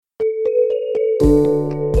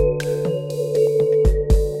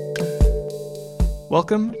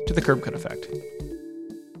Welcome to the Curb Cut Effect.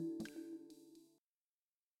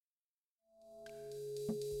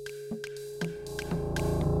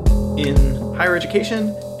 In higher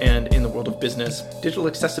education and in the world of business, digital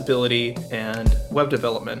accessibility and web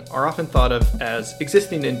development are often thought of as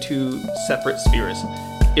existing in two separate spheres.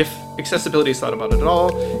 If accessibility is thought about at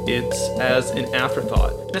all, it's as an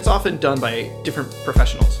afterthought, and it's often done by different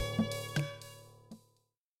professionals.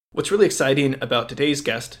 What's really exciting about today's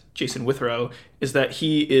guest, Jason Withrow, is that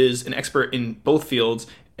he is an expert in both fields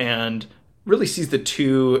and really sees the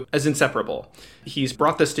two as inseparable. He's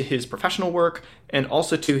brought this to his professional work and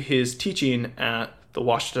also to his teaching at the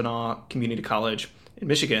Washtenaw Community College in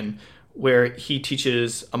Michigan, where he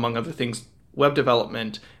teaches, among other things, web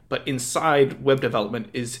development, but inside web development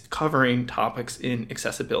is covering topics in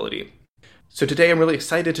accessibility. So today I'm really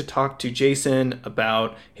excited to talk to Jason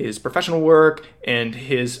about his professional work and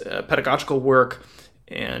his pedagogical work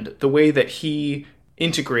and the way that he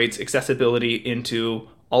integrates accessibility into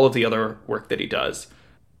all of the other work that he does.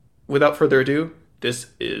 Without further ado, this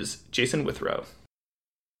is Jason Withrow.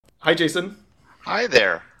 Hi, Jason. Hi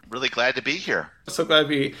there. Really glad to be here. So glad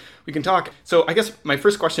we can talk. So I guess my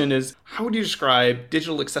first question is, how would you describe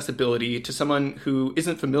digital accessibility to someone who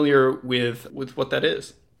isn't familiar with what that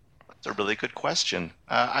is? That's a really good question.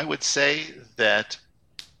 I would say that,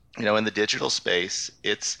 in the digital space,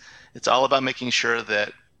 it's all about making sure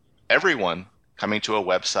that everyone coming to a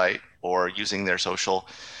website or using their social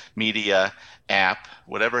media app,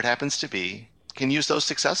 whatever it happens to be, can use those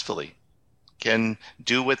successfully, can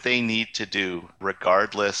do what they need to do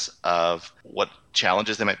regardless of what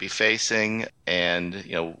challenges they might be facing and,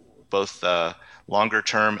 both longer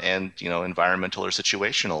term and, environmental or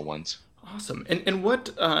situational ones. Awesome. And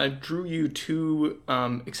what drew you to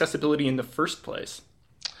accessibility in the first place?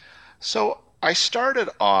 So I started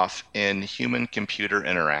off in human-computer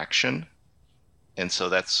interaction. And so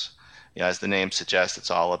that's, as the name suggests,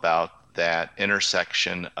 it's all about that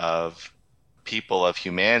intersection of people, of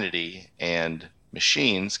humanity and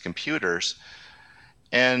machines, computers.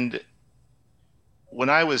 And when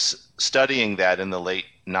I was studying that in the late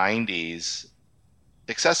 90s,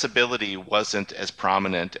 accessibility wasn't as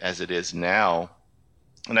prominent as it is now.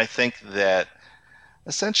 And I think that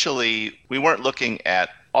essentially we weren't looking at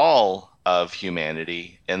all of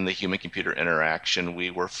humanity in the human-computer interaction.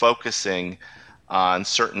 We were focusing on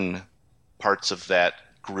certain parts of that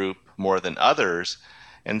group more than others.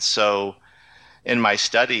 And so in my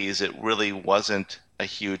studies, it really wasn't a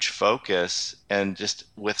huge focus. And just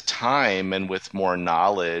with time and with more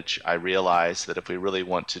knowledge, I realized that if we really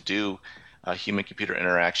want to do human-computer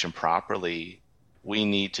interaction properly, we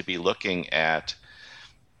need to be looking at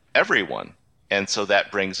everyone. And so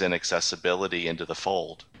that brings in accessibility into the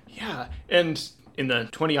fold. Yeah. And in the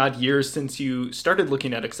 20-odd years since you started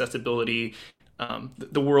looking at accessibility,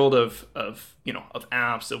 the world of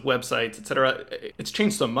apps, of websites, etc., it's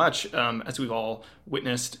changed so much, as we've all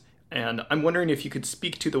witnessed. And I'm wondering if you could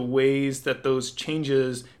speak to the ways that those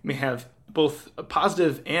changes may have both a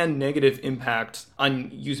positive and negative impacts on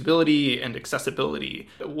usability and accessibility.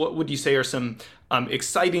 What would you say are some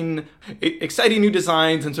exciting new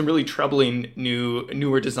designs and some really troubling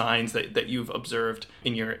newer designs that you've observed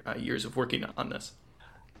in your years of working on this?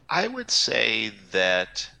 I would say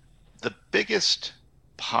that the biggest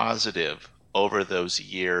positive over those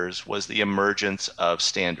years was the emergence of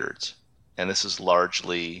standards. And this is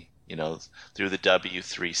largely, through the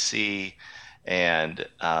W3C and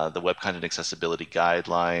the Web Content Accessibility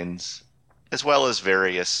Guidelines, as well as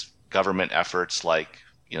various government efforts like,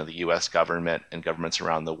 the U.S. government and governments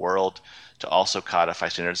around the world to also codify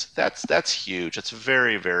standards. That's huge. It's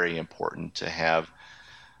very, very important to have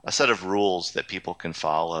a set of rules that people can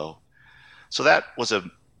follow. So that was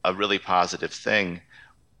a really positive thing.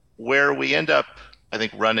 Where we end up, I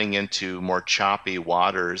think, running into more choppy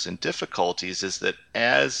waters and difficulties is that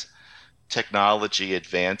as technology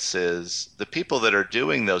advances, the people that are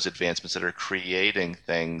doing those advancements, that are creating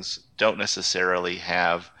things, don't necessarily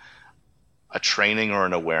have a training or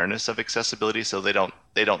an awareness of accessibility, so they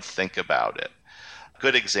don't think about it. A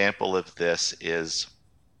good example of this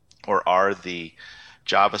are the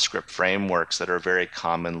JavaScript frameworks that are very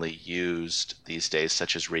commonly used these days,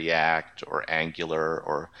 such as React or Angular,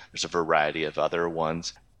 or there's a variety of other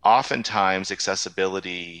ones. Oftentimes,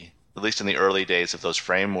 accessibility, at least in the early days of those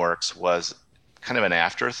frameworks, was kind of an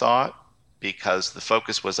afterthought because the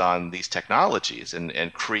focus was on these technologies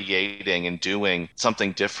and creating and doing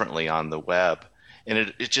something differently on the web. And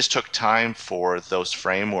it just took time for those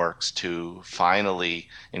frameworks to finally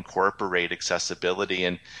incorporate accessibility.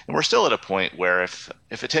 And we're still at a point where if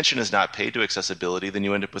attention is not paid to accessibility, then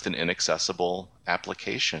you end up with an inaccessible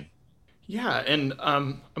application. Yeah, and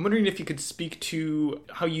I'm wondering if you could speak to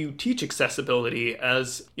how you teach accessibility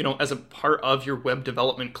as as a part of your web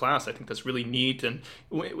development class. I think that's really neat. And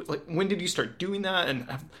like, when did you start doing that? And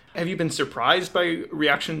have you been surprised by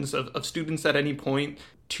reactions of students at any point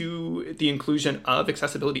to the inclusion of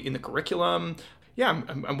accessibility in the curriculum? Yeah,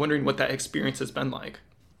 I'm wondering what that experience has been like.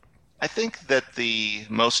 I think that the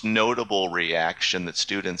most notable reaction that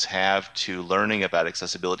students have to learning about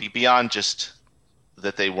accessibility, beyond just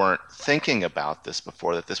that they weren't thinking about this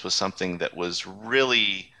before, that this was something that was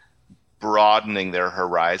really broadening their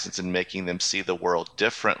horizons and making them see the world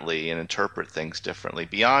differently and interpret things differently.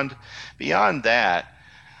 Beyond that,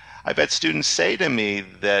 I've had students say to me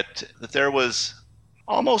that there was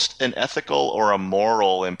almost an ethical or a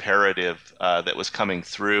moral imperative that was coming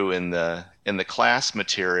through in the class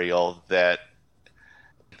material, that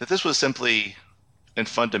this was simply and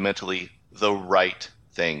fundamentally the right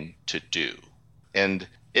thing to do. And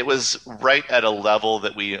it was right at a level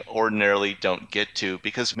that we ordinarily don't get to,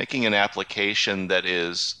 because making an application that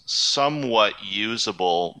is somewhat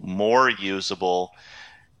usable, more usable,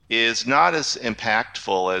 is not as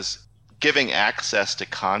impactful as giving access to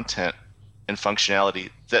content and functionality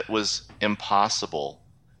that was impossible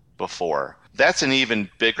before. That's an even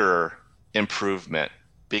bigger improvement,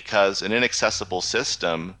 because an inaccessible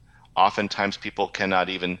system, oftentimes people cannot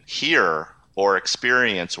even hear or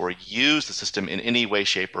experience or use the system in any way,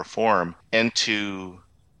 shape, or form. And to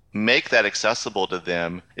make that accessible to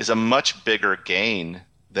them is a much bigger gain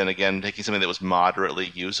than, again, taking something that was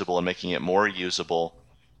moderately usable and making it more usable.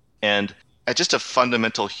 And at just a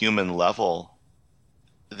fundamental human level,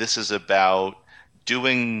 this is about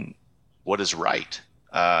doing what is right.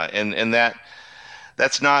 And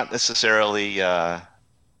that's not necessarily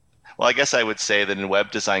well, I guess I would say that in web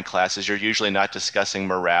design classes, you're usually not discussing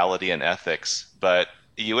morality and ethics, but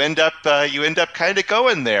you end up kind of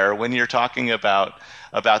going there when you're talking about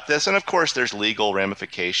this. And of course, there's legal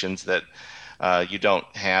ramifications that you don't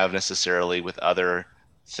have necessarily with other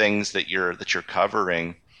things that you're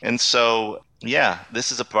covering. And so, yeah,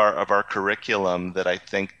 this is a part of our curriculum that I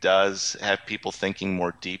think does have people thinking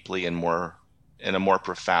more deeply and more in a more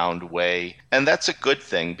profound way. And that's a good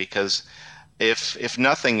thing, because if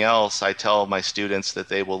nothing else, I tell my students that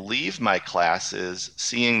they will leave my classes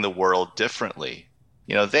seeing the world differently.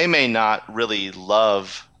 You know, they may not really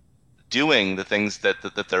love doing the things that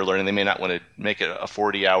they're learning. They may not want to make it a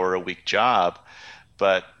 40-hour a week job,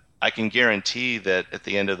 but I can guarantee that at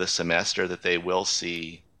the end of the semester that they will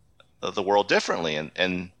see the world differently,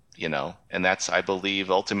 and that's, I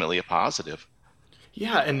believe, ultimately a positive.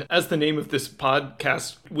 Yeah, and as the name of this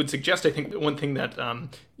podcast would suggest, I think one thing that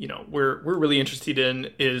we're really interested in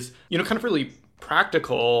is kind of really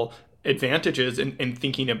practical advantages in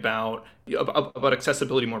thinking about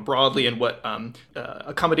accessibility more broadly, and what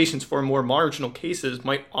accommodations for more marginal cases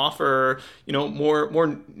might offer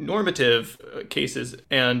more normative cases.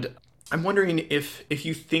 And I'm wondering if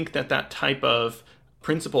you think that type of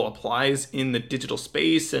principle applies in the digital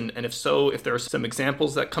space, and if so, if there are some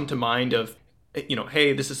examples that come to mind of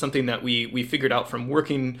hey, this is something that we figured out from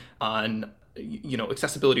working on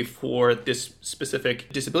accessibility for this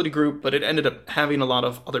specific disability group, but it ended up having a lot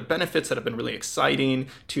of other benefits that have been really exciting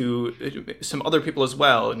to some other people as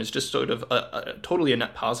well, and it's just sort of totally a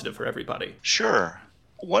net positive for everybody. Sure.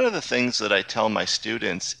 One of the things that I tell my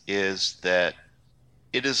students is that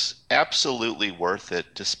it is absolutely worth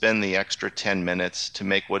it to spend the extra 10 minutes to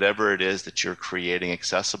make whatever it is that you're creating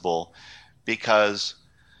accessible, because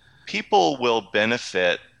people will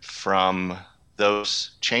benefit from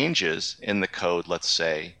those changes in the code, let's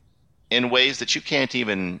say, in ways that you can't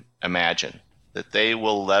even imagine. That they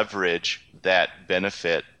will leverage that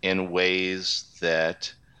benefit in ways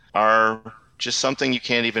that are just something you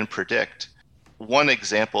can't even predict. One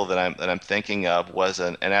example that I'm thinking of was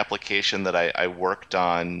an application that I worked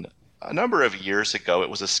on a number of years ago. It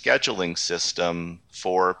was a scheduling system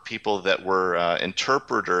for people that were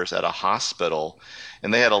interpreters at a hospital,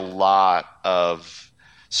 and they had a lot of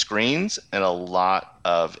screens and a lot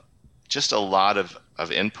of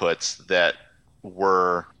inputs that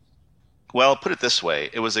were, well, put it this way,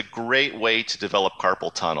 it was a great way to develop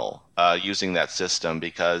carpal tunnel using that system,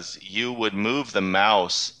 because you would move the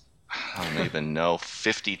mouse, I don't even know,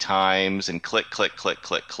 50 times and click, click, click,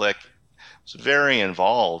 click, click. It was very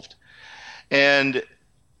involved. And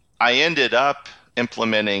I ended up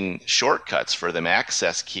implementing shortcuts for them,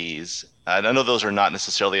 access keys. And I know those are not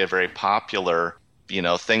necessarily a very popular,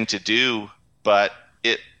 thing to do, but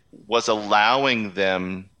it was allowing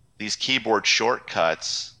them these keyboard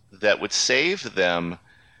shortcuts that would save them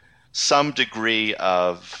some degree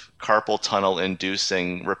of carpal tunnel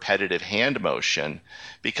inducing repetitive hand motion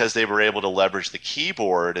because they were able to leverage the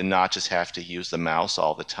keyboard and not just have to use the mouse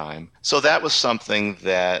all the time. So that was something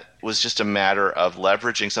that was just a matter of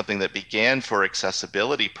leveraging something that began for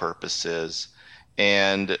accessibility purposes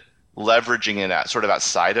and leveraging it sort of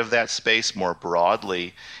outside of that space more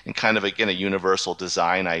broadly, and kind of, again, a universal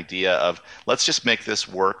design idea of let's just make this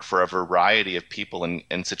work for a variety of people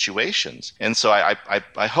and situations. And so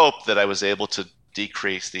I hope that I was able to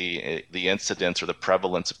decrease the incidence or the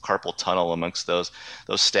prevalence of carpal tunnel amongst those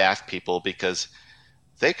staff people, because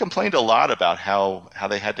they complained a lot about how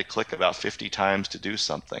they had to click about 50 times to do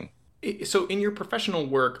something. So, in your professional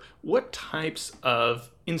work, what types of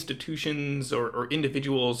institutions or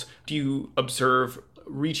individuals do you observe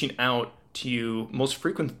reaching out to you most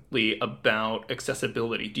frequently about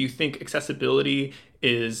accessibility? Do you think accessibility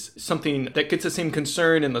is something that gets the same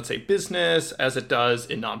concern in, let's say, business as it does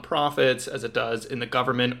in nonprofits, as it does in the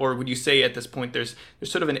government? Or would you say at this point there's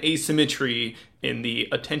sort of an asymmetry in the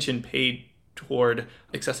attention paid toward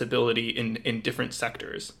accessibility in different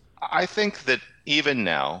sectors? I think that even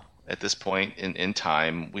now, at this point in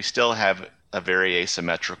time, we still have a very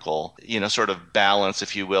asymmetrical, sort of balance,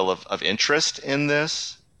 if you will, of interest in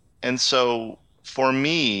this. And so for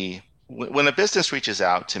me, when a business reaches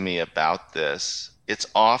out to me about this, it's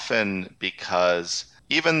often because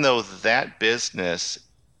even though that business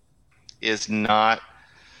is not,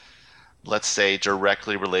 let's say,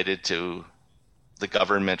 directly related to the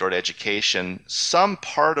government or to education, some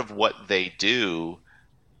part of what they do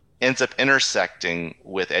ends up intersecting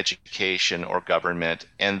with education or government,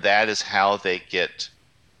 and that is how they get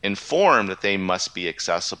informed that they must be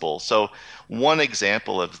accessible. So one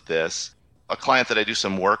example of this, a client that I do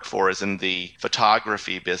some work for is in the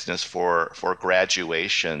photography business for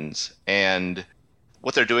graduations, and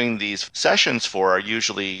what they're doing these sessions for are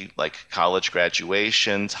usually like college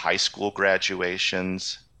graduations, high school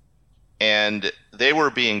graduations. And they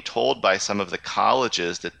were being told by some of the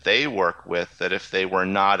colleges that they work with that if they were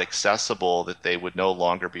not accessible, that they would no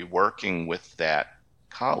longer be working with that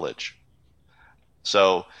college.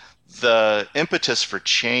 So the impetus for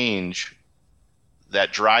change,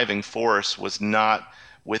 that driving force, was not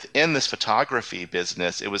within this photography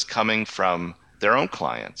business. It was coming from their own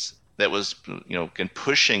clients that was,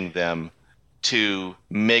 pushing them to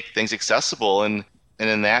make things accessible. And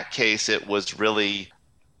in that case, it was really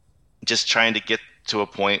just trying to get to a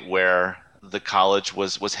point where the college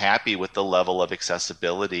was happy with the level of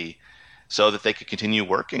accessibility so that they could continue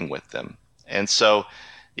working with them. And so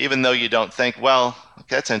even though you don't think, well,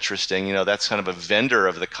 that's interesting, that's kind of a vendor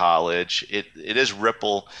of the college, it is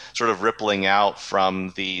sort of rippling out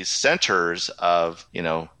from these centers of,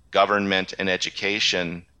 government and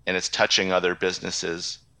education, and it's touching other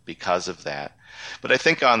businesses because of that. But I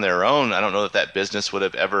think on their own, I don't know that business would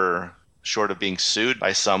have ever, short of being sued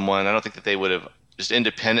by someone, I don't think that they would have just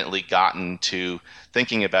independently gotten to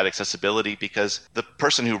thinking about accessibility, because the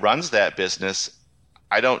person who runs that business,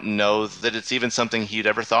 I don't know that it's even something he'd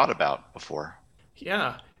ever thought about before.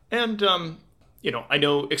 Yeah. And I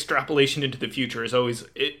know extrapolation into the future is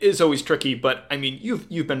always tricky, but I mean,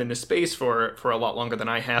 you've been in this space for a lot longer than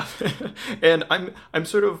I have. And I'm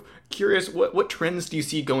sort of curious, what trends do you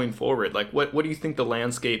see going forward? Like what do you think the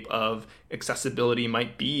landscape of accessibility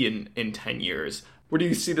might be in 10 years? Where do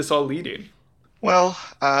you see this all leading? Well,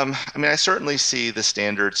 I certainly see the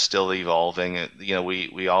standards still evolving.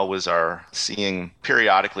 We always are seeing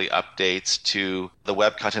periodically updates to the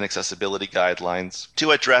web content accessibility guidelines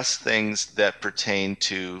to address things that pertain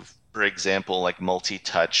to, for example, like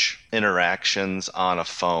multi-touch interactions on a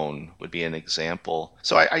phone would be an example.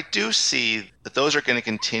 So I do see that those are going to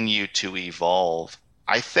continue to evolve.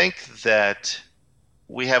 I think that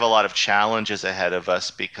we have a lot of challenges ahead of us,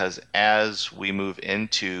 because as we move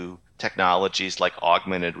into technologies like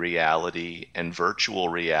augmented reality and virtual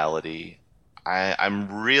reality,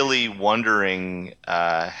 I'm really wondering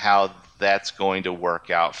how that's going to work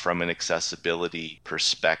out from an accessibility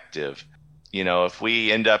perspective. If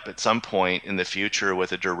we end up at some point in the future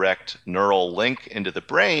with a direct neural link into the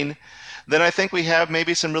brain, then I think we have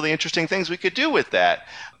maybe some really interesting things we could do with that.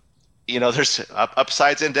 There's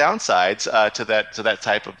upsides and downsides to that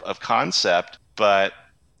type of concept, but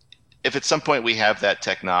if at some point we have that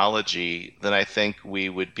technology, then I think we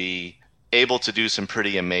would be able to do some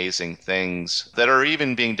pretty amazing things that are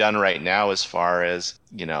even being done right now, as far as,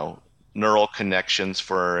 neural connections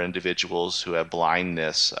for individuals who have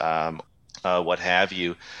blindness, what have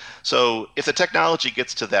you. So if the technology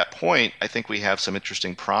gets to that point, I think we have some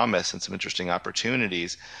interesting promise and some interesting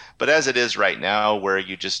opportunities. But as it is right now, where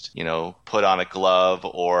you just, put on a glove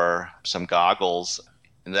or some goggles,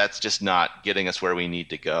 And that's just not getting us where we need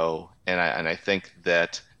to go. And I think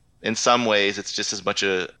that in some ways it's just as much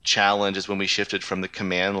a challenge as when we shifted from the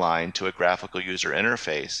command line to a graphical user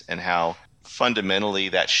interface, and how fundamentally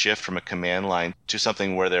that shift from a command line to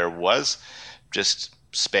something where there was just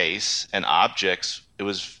space and objects, it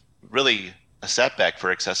was really a setback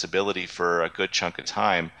for accessibility for a good chunk of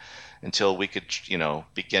time until we could,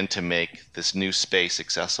 begin to make this new space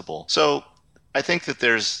accessible. So I think that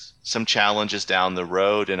there's some challenges down the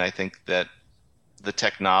road, and I think that the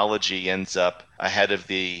technology ends up ahead of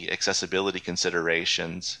the accessibility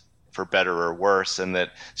considerations, for better or worse, and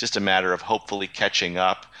that it's just a matter of hopefully catching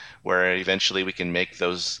up, where eventually we can make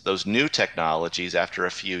those new technologies after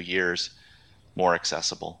a few years more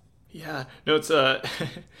accessible. Yeah, no, it's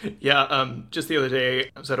yeah. Just the other day,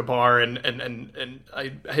 I was at a bar and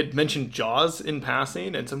I had mentioned Jaws in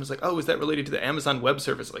passing, and someone was like, "Oh, is that related to the Amazon Web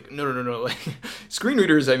Service?" Like, no, no, no, no. Like, screen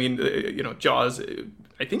readers. I mean, Jaws.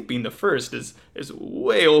 I think being the first is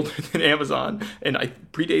way older than Amazon, and I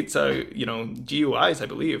predates GUIs, I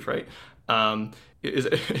believe, right? Am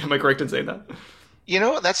I correct in saying that?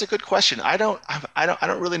 That's a good question. I don't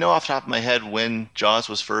really know off the top of my head when Jaws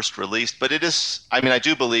was first released, but it is. I mean, I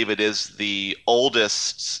do believe it is the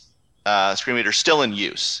oldest screen reader still in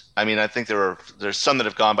use. I mean, I think there's some that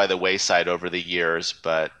have gone by the wayside over the years,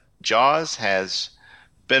 but Jaws has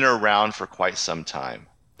been around for quite some time.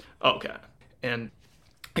 Okay, and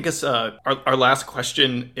I guess our last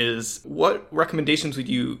question is: what recommendations would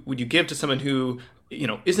you give to someone who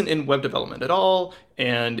isn't in web development at all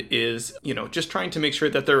and is just trying to make sure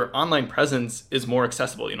that their online presence is more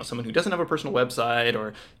accessible? Someone who doesn't have a personal website,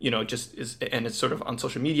 or just is, and it's sort of on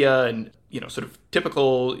social media, and sort of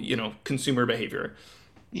typical consumer behavior.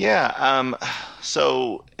 Yeah.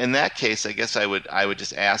 So in that case, I guess I would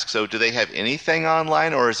just ask. So do they have anything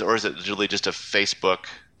online, or is it really just a Facebook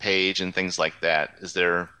page and things like that? Is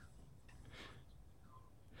there?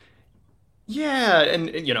 Yeah, and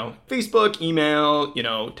Facebook, email,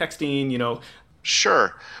 texting,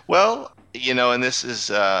 Sure. Well, and this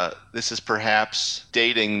is perhaps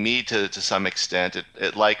dating me to some extent.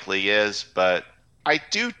 It likely is, but I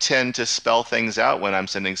do tend to spell things out when I'm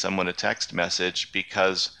sending someone a text message,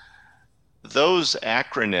 because those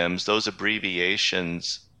acronyms, those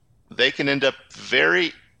abbreviations, they can end up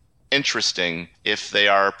very interesting if they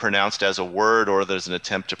are pronounced as a word, or there's an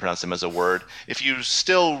attempt to pronounce them as a word. If you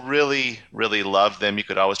still really, really love them, you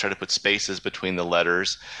could always try to put spaces between the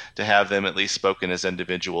letters to have them at least spoken as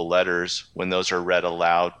individual letters when those are read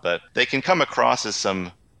aloud. But they can come across as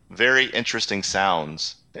some very interesting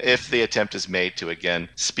sounds if the attempt is made to, again,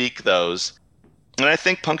 speak those. And I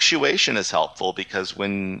think punctuation is helpful, because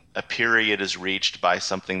when a period is reached by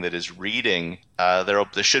something that is reading, there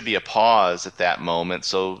should be a pause at that moment.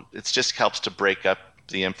 So it just helps to break up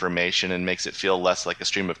the information and makes it feel less like a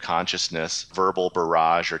stream of consciousness, verbal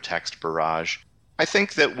barrage or text barrage. I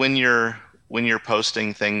think that when you're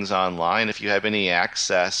posting things online, if you have any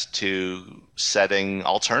access to setting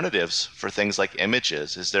alternatives for things like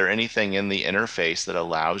images, is there anything in the interface that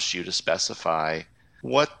allows you to specify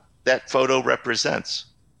what that photo represents?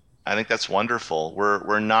 I think that's wonderful.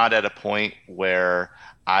 We're not at a point where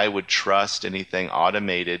I would trust anything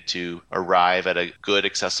automated to arrive at a good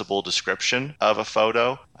accessible description of a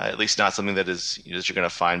photo, at least not something that you're going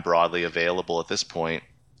to find broadly available at this point.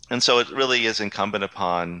 And so it really is incumbent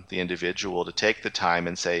upon the individual to take the time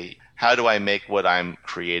and say, how do I make what I'm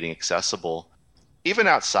creating accessible? Even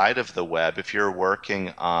outside of the web, if you're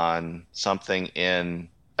working on something in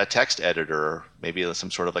a text editor, maybe some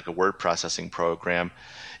sort of like a word processing program,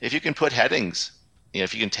 if you can put headings,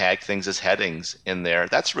 if you can tag things as headings in there,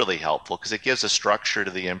 that's really helpful, because it gives a structure to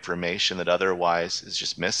the information that otherwise is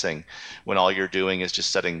just missing when all you're doing is just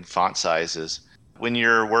setting font sizes. When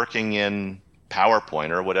you're working in PowerPoint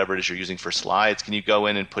or whatever it is you're using for slides, can you go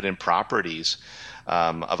in and put in properties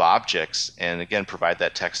of objects, and again provide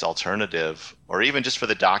that text alternative? Or even just for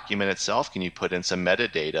the document itself, can you put in some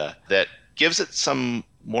metadata that gives it some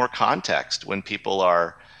more context when people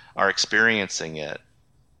are experiencing it?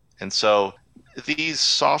 And so these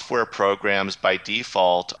software programs by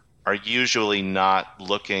default are usually not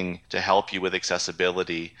looking to help you with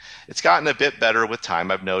accessibility. It's gotten a bit better with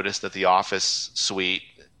time. I've noticed that the Office suite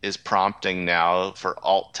is prompting now for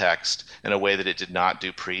alt text in a way that it did not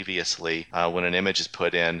do previously when an image is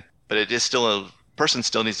put in. But it is still, a person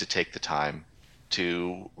still needs to take the time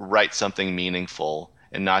to write something meaningful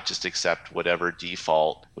and not just accept whatever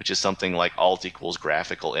default, which is something like alt equals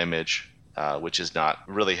graphical image, which is not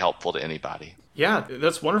really helpful to anybody. Yeah,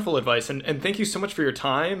 that's wonderful advice. And thank you so much for your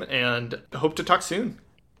time, and hope to talk soon.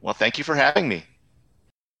 Well, thank you for having me.